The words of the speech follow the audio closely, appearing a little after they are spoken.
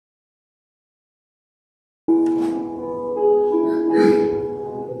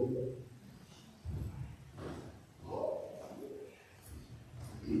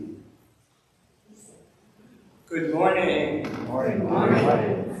Good morning. Good morning.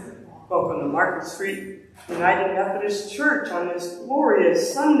 Welcome to Market Street United Methodist Church on this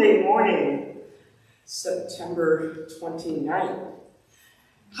glorious Sunday morning, September 29th.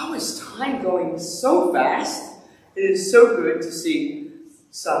 How is time going so fast? It is so good to see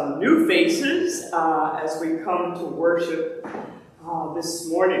some new faces as we come to worship this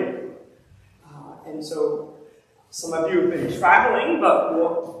morning. And so some of you have been traveling, but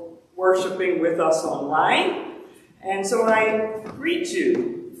worshiping with us online. And so I greet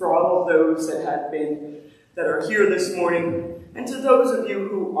you for all of those that are here this morning, and to those of you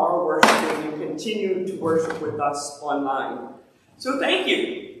who are worshiping and continue to worship with us online. So thank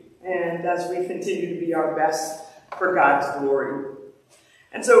you, and as we continue to be our best for God's glory.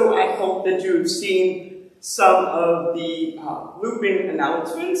 And so I hope that you've seen some of the looping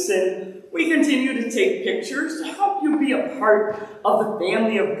announcements, and we continue to take pictures to help you be a part of the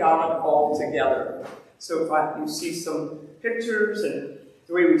family of God all together. So if you see some pictures and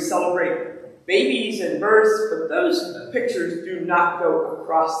the way we celebrate babies and births, but those pictures do not go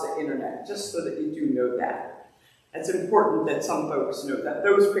across the internet, just so that you do know that. It's important that some folks know that.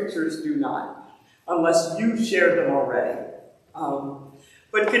 Those pictures do not, unless you shared them already.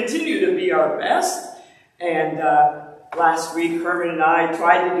 But continue to be our best. And last week, Herman and I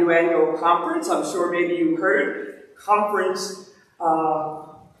tried to do annual conference. I'm sure maybe you heard. Conference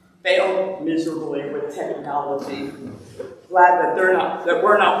failed miserably with technology. Glad that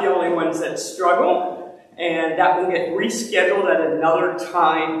we're not the only ones that struggle, and that will get rescheduled at another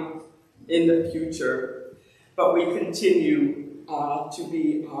time in the future. But we continue to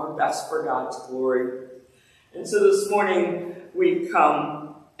be our best for God's glory. And so this morning we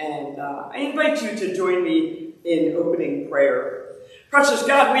come, and I invite you to join me in opening prayer. Precious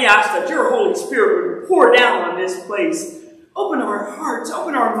God, we ask that your Holy Spirit would pour down on this place. Open our hearts,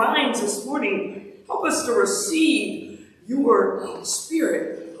 open our minds this morning. Help us to receive your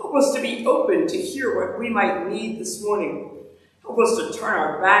Spirit. Help us to be open to hear what we might need this morning. Help us to turn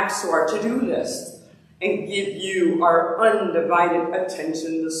our backs to our to-do list and give you our undivided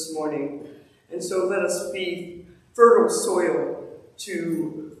attention this morning. And so let us be fertile soil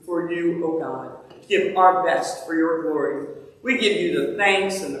for you, O God. Give our best for your glory. We give you the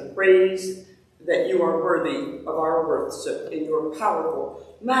thanks and the praise that you are worthy of our worship in your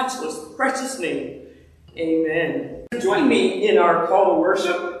powerful, matchless, precious name. Amen. Join me in our call to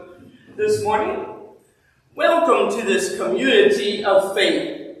worship this morning. Welcome to this community of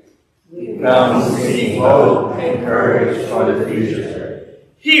faith. We come seeking hope and courage for the future.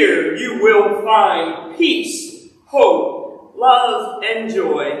 Here you will find peace, hope, love, and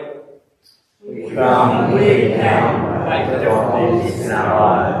joy. We come laid down like difficulties in our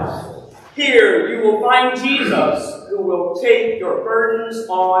lives. Here you will find Jesus, who will take your burdens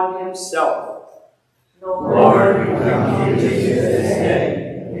on himself. Lord, we come to you this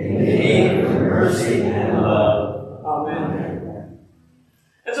day in need of mercy and love. Amen.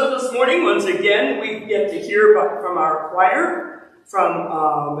 And so this morning, once again, we get to hear from our choir,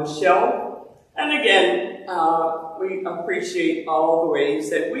 from Michelle. And again, we appreciate all the ways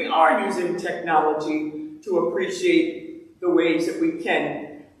that we are using technology to appreciate the ways that we can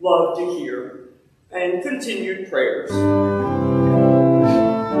love to hear, and continued prayers.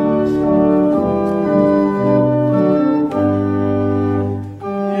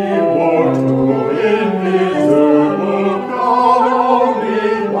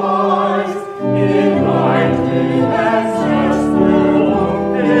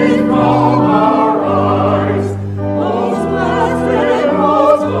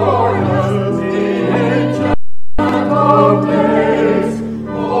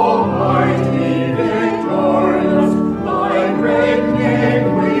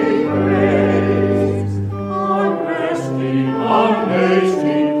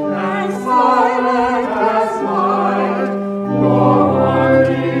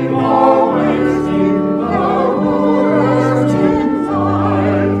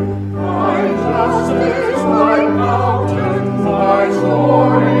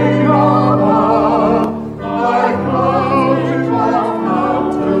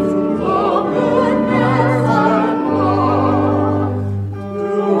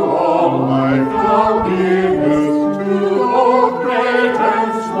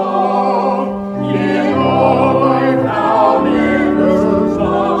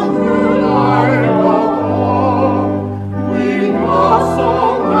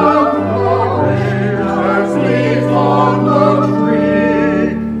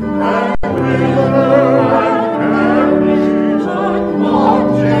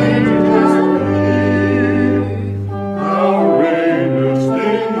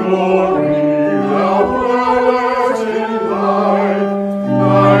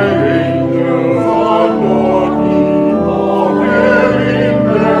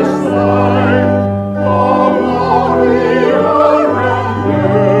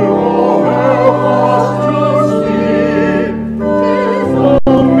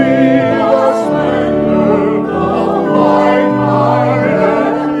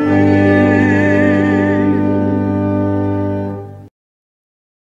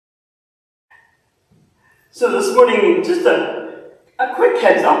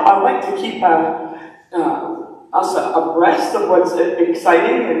 heads up, I like to keep us abreast of what's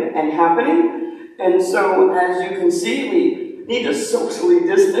exciting and happening. And so, as you can see, we need to socially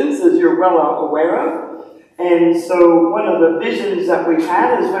distance, as you're well aware of. And so, one of the visions that we've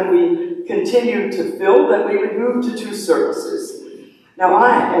had is when we continue to fill, that we would move to 2 services. Now,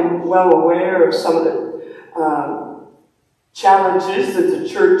 I am well aware of some of the challenges that the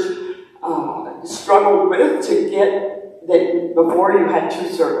church struggled with to get that before you had 2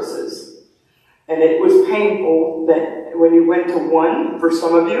 services. And it was painful that when you went to 1 for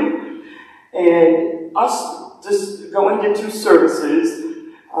some of you, and us just going to 2 services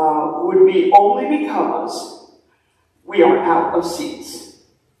would be only because we are out of seats.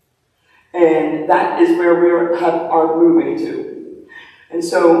 And that is where we are moving to. And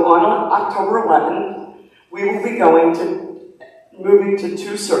so on October 11th, we will be moving to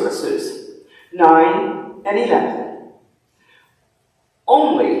 2 services, 9 and 11.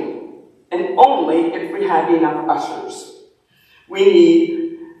 Only if we have enough ushers. We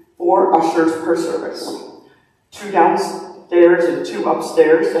need 4 ushers per service. 2 downstairs and 2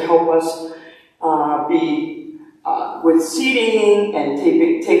 upstairs to help us be with seating and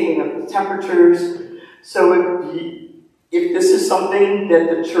taking the temperatures. So if this is something that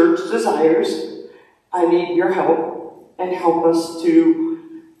the church desires, I need your help and help us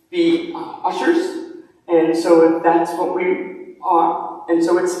to be ushers. And so if that's what we are, and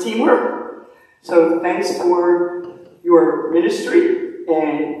so it's teamwork. So thanks for your ministry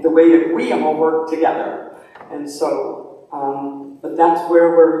and the way that we all work together. And so, but that's where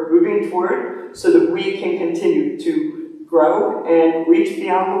we're moving toward so that we can continue to grow and reach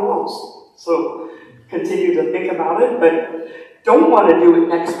beyond the walls. So continue to think about it, but don't want to do it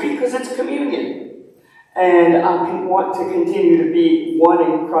next week because it's communion. And I want to continue to be one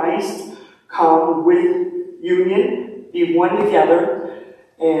in Christ, come with union, be one together.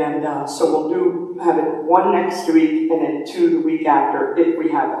 And so we'll have it 1 next week and then 2 the week after if we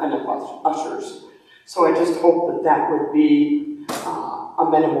have enough ushers. So I just hope that would be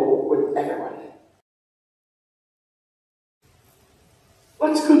amenable with everyone.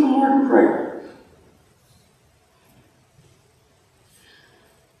 Let's go to the Lord in prayer.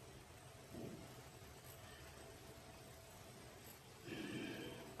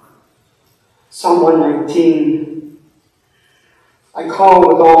 Psalm 119. I call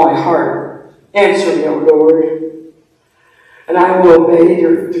with all my heart. Answer me, O Lord, and I will obey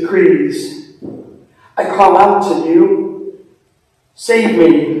your decrees. I call out to you. Save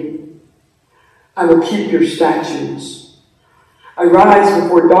me. I will keep your statutes. I rise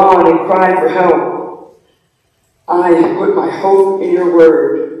before dawn and cry for help. I have put my hope in your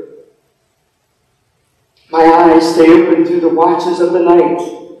word. My eyes stay open through the watches of the night,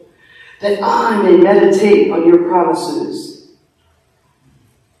 that I may meditate on your promises.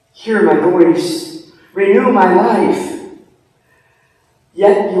 Hear my voice, renew my life.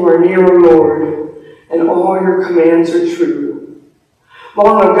 Yet you are near, O Lord, and all your commands are true.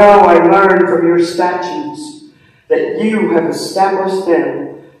 Long ago I learned from your statutes that you have established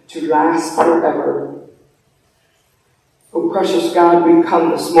them to last forever. O precious God, we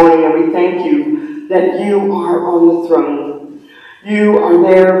come this morning and we thank you that you are on the throne. You are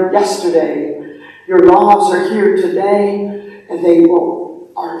there yesterday. Your laws are here today, and they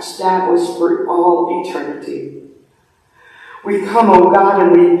are established for all eternity. We come, O God,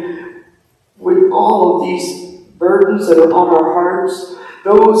 and with all of these burdens that are on our hearts,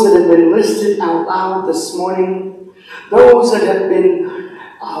 those that have been listed out loud this morning, those that have been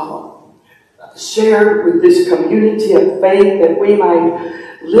shared with this community of faith, that we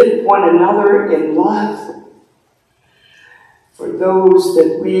might lift one another in love. For those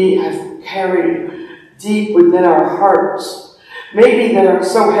that we have carried deep within our hearts, maybe that are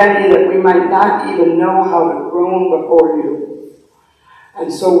so heavy that we might not even know how to groan before you.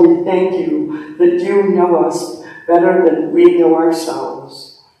 And so we thank you that you know us better than we know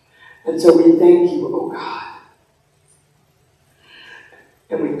ourselves. And so we thank you, O God.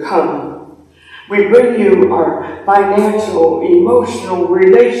 And we come. We bring you our financial, emotional,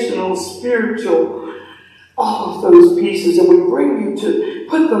 relational, spiritual, all of those pieces, and we bring you to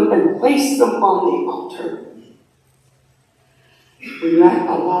put them and place them on the altar. We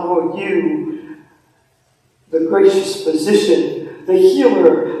allow you, the gracious physician, the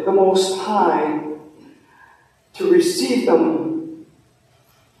healer, the Most High, to receive them,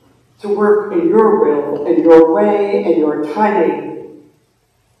 to work in your will, in your way, in your timing.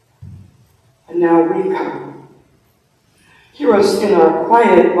 And now we come. Hear us in our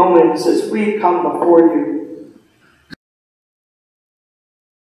quiet moments as we come before you.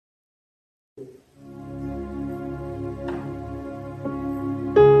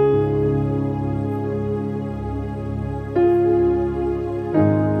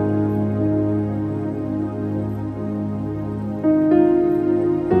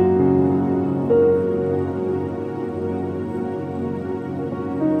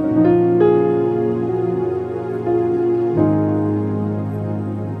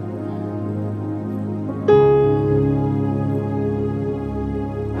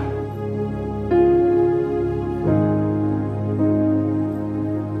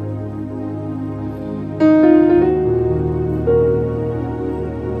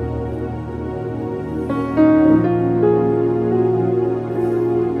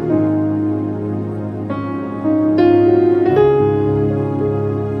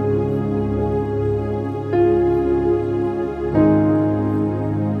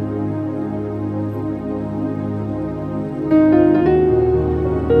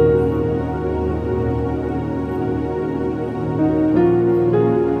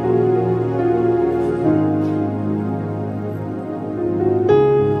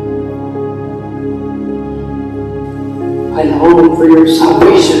 your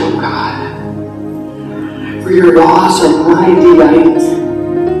salvation, O God. For your laws are my delight.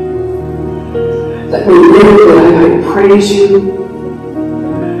 Let me live that I might praise you.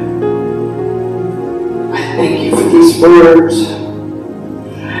 I thank you for these words.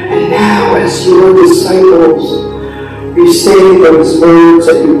 And now, as your disciples, we say those words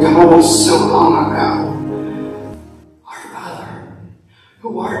that you taught us so long ago. Our Father,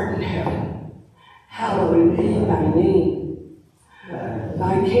 who art in heaven, hallowed be thy name.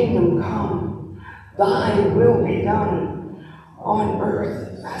 Thy kingdom come, thy will be done, on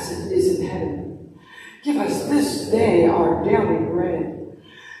earth as it is in heaven. Give us this day our daily bread,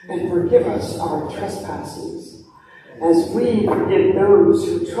 and forgive us our trespasses, as we forgive those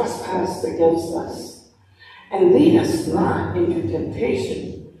who trespass against us. And lead us not into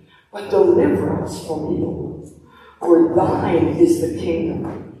temptation, but deliver us from evil. For thine is the kingdom,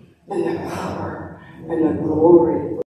 and the power, and the glory,